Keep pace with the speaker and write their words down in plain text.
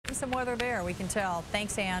some weather there, we can tell.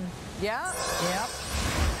 Thanks, Ann. Yeah. Yep.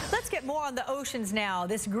 Let's get more on the oceans now.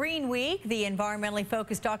 This Green Week, the environmentally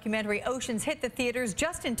focused documentary Oceans hit the theaters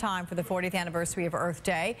just in time for the 40th anniversary of Earth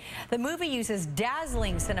Day. The movie uses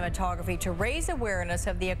dazzling cinematography to raise awareness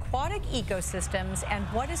of the aquatic ecosystems and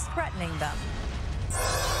what is threatening them.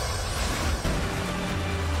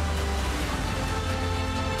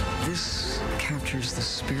 This captures the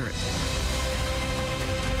spirit,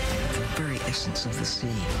 the very essence of the sea.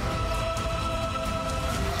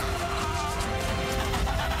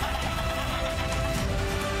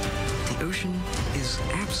 The ocean is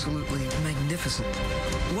absolutely magnificent.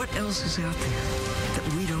 What else is out there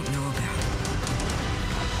that we don't know about?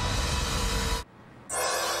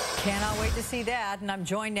 Cannot wait to see that. And I'm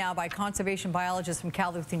joined now by conservation biologist from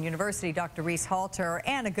Cal University, Dr. Reese Halter.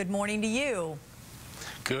 And a good morning to you.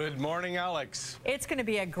 Good morning, Alex. It's going to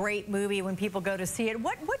be a great movie when people go to see it.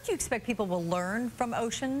 What do you expect people will learn from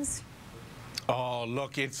Oceans? Oh,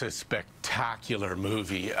 look, it's a spectacular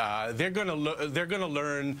movie. They're going to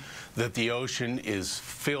learn that the ocean is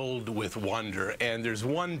filled with wonder. And there's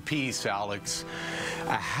one piece, Alex,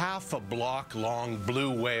 a half a block long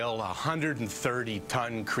blue whale, a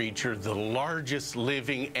 130-ton creature, the largest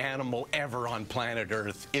living animal ever on planet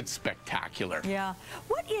Earth. It's spectacular. Yeah.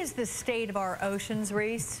 What is the state of our oceans,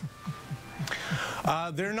 Reese?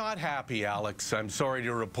 They're not happy, Alex. I'm sorry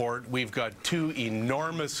to report. We've got two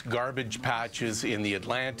enormous garbage patches in the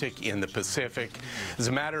Atlantic, in the Pacific. As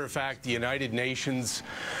a matter of fact, the United Nations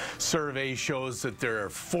survey shows that there are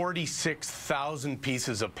 46,000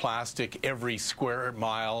 pieces of plastic every square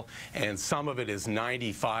mile, and some of it is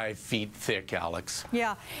 95 feet thick, Alex.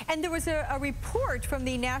 Yeah, and there was a report from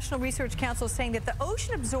the National Research Council saying that the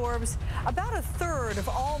ocean absorbs about a third of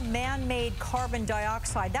all man-made carbon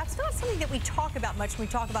dioxide. That's not something that we talk about much when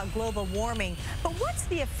we talk about global warming, but what's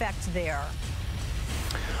the effect there?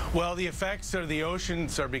 Well, the effects are the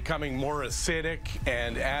oceans are becoming more acidic,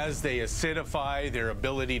 and as they acidify, their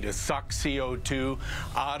ability to suck CO2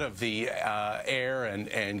 out of the air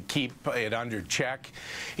and keep it under check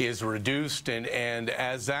is reduced. And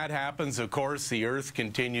as that happens, of course, the Earth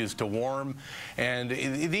continues to warm. And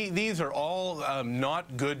these are all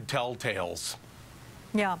not good telltales.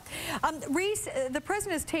 Yeah. Reese, the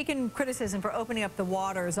president has taken criticism for opening up the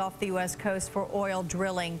waters off the U.S. coast for oil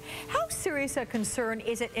drilling. How serious a concern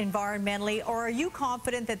is it environmentally, or are you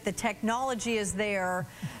confident that the technology is there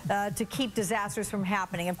to keep disasters from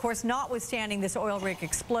happening? Of course, notwithstanding this oil rig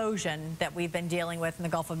explosion that we've been dealing with in the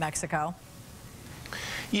Gulf of Mexico.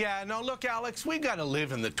 Yeah, no, look, Alex, we've got to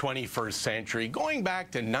live in the 21st century. Going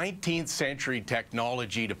back to 19th century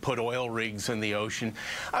technology to put oil rigs in the ocean,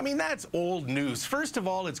 I mean, that's old news. First of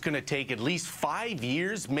all, it's going to take at least 5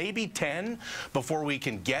 years, maybe 10, before we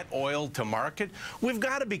can get oil to market. We've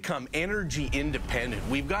got to become energy independent.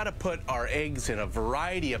 We've got to put our eggs in a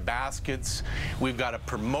variety of baskets. We've got to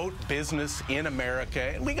promote business in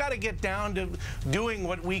America. And we got to get down to doing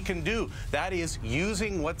what we can do. That is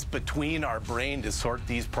using what's between our brain to sort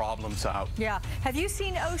these problems out. Yeah. Have you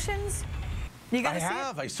seen Oceans? You gotta see it? I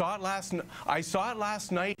have. I saw it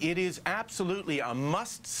last night. It is absolutely a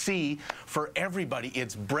must-see for everybody.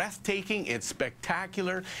 It's breathtaking, it's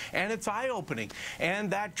spectacular, and it's eye-opening.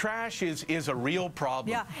 And that trash is a real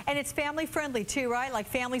problem. Yeah, and it's family-friendly too, right? Like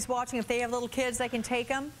families watching, if they have little kids, they can take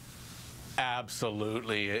them.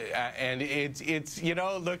 Absolutely. And it's you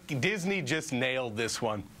know, look, Disney just nailed this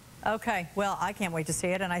one. Okay, well, I can't wait to see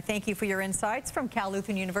it, and I thank you for your insights from Cal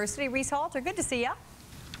University. Reese Halter, good to see you.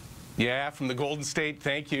 Yeah, from the Golden State,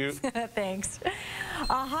 thank you. Thanks.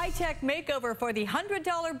 A high-tech makeover for the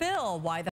 $100 bill. Why the